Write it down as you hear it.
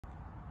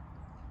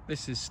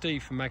This is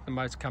Steve from Magnum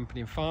Motor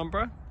Company in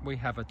Farnborough. We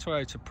have a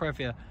Toyota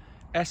Previa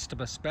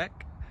Estima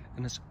spec,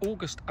 and it's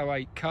August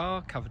 08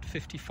 car, covered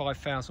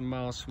 55,000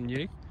 miles from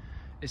new.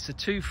 It's a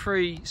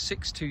 2.3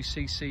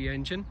 62cc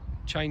engine,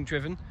 chain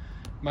driven,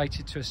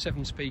 mated to a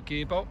 7-speed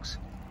gearbox.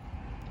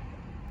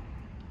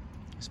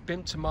 It's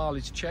been to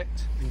mileage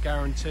checked and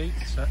guaranteed,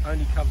 so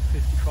only covered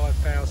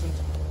 55,000.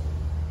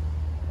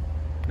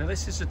 Now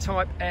this is a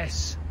Type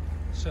S,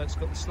 so it's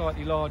got the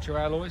slightly larger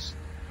alloys,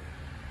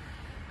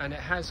 and it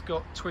has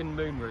got twin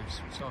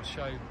moonroofs, which I'll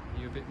show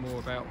you a bit more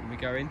about when we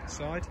go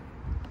inside.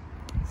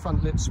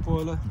 Front lip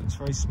spoiler, looks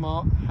very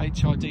smart.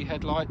 HID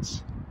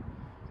headlights.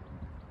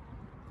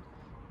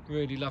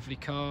 Really lovely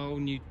car, all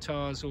new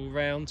tyres all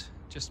round,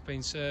 just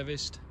been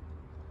serviced.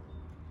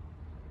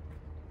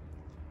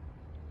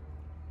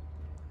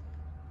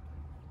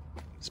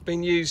 It's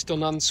been used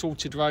on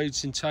unsalted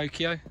roads in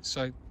Tokyo,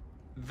 so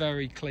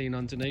very clean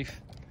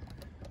underneath.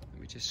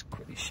 Let me just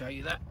quickly show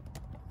you that,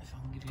 if I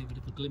can give you a bit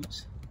of a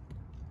glimpse.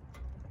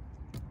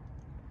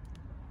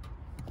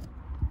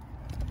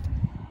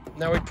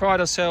 Now, we pride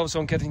ourselves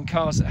on getting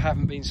cars that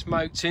haven't been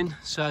smoked in,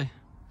 so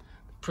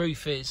the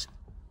proof is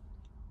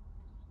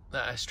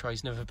that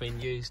ashtray's never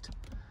been used.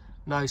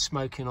 No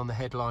smoking on the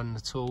headline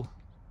at all.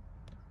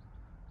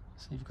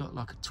 So you've got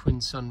like a twin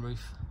sunroof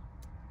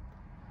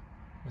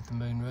with the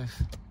moonroof,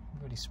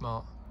 really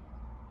smart.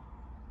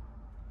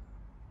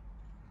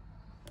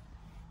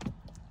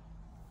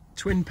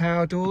 Twin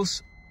power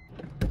doors.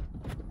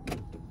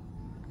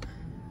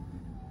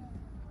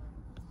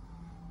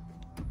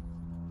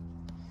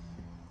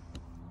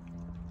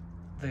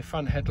 The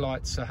front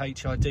headlights are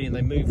HID and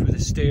they move with the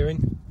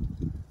steering.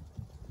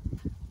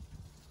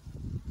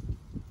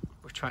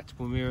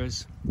 Retractable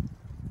mirrors.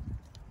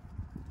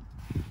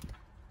 Yeah,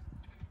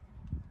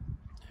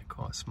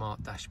 quite a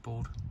smart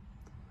dashboard.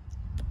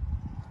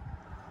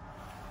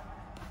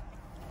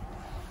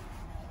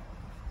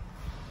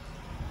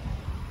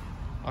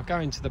 I'll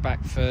go into the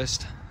back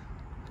first.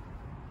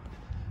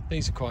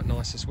 These are quite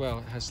nice as well.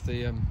 It has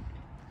the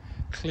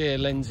clear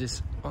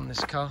lenses on this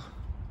car.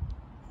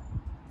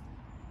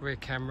 Rear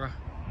camera.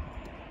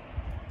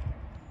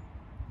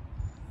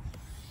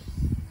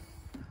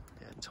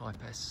 Yeah, Type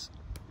S.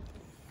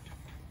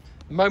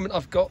 At the moment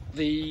I've got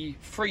the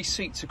 3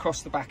 seats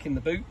across the back in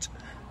the boot.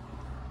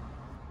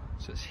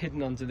 So it's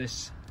hidden under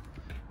this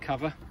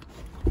cover.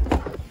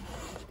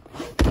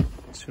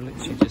 So we'll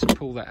literally just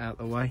pull that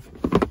out of the way.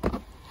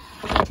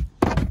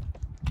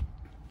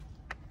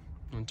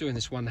 I'm doing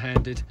this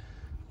one-handed.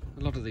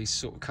 A lot of these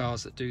sort of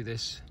cars that do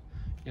this,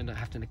 you end up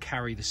having to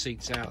carry the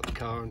seats out of the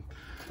car and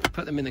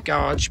put them in the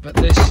garage, but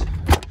this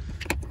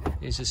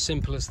is as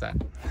simple as that.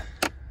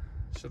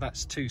 So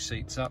that's 2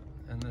 seats up,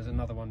 and there's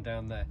another one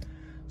down there.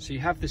 So you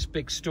have this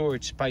big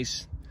storage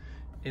space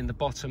in the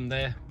bottom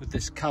there with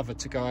this cover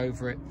to go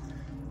over it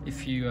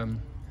if you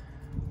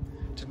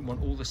didn't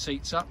want all the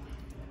seats up.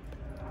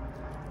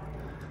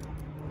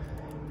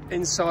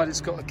 Inside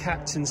it's got a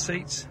captain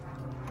seat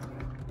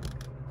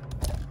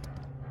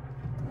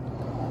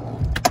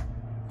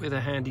with a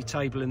handy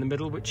table in the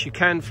middle, which you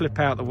can flip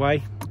out the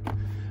way,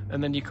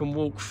 and then you can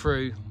walk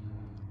through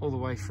all the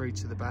way through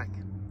to the back.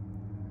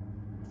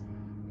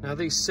 Now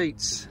these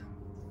seats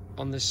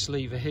on this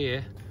sleever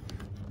here,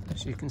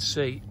 as you can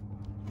see,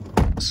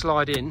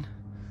 slide in,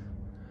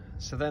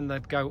 so then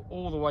they'd go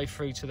all the way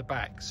through to the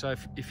back. So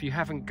if you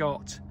haven't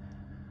got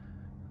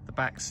the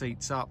back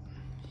seats up,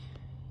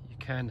 you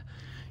can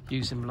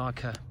use them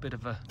like a bit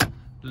of a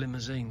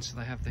limousine. So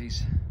they have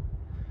these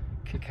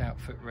kick out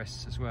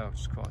footrests as well, which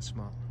is quite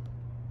smart.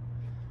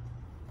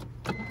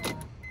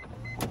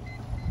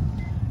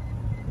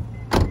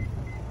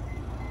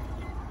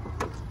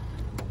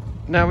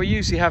 Now we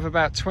usually have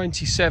about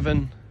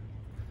 27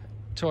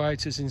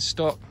 Toyotas in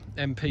stock,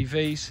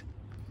 MPVs.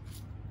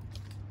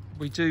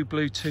 We do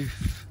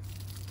Bluetooth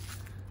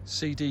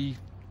CD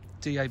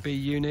DAB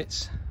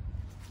units.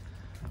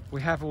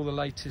 We have all the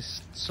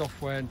latest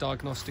software and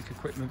diagnostic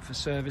equipment for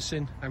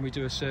servicing, and we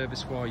do a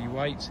service while you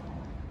wait.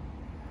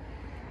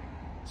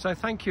 So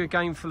thank you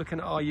again for looking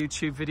at our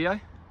YouTube video.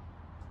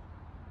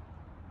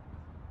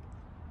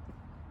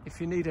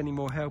 If you need any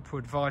more help or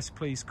advice,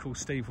 please call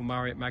Steve or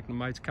Murray at Magnum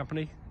Motor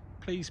Company.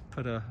 Please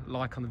put a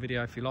like on the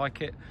video if you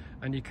like it,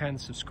 and you can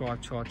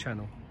subscribe to our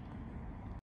channel.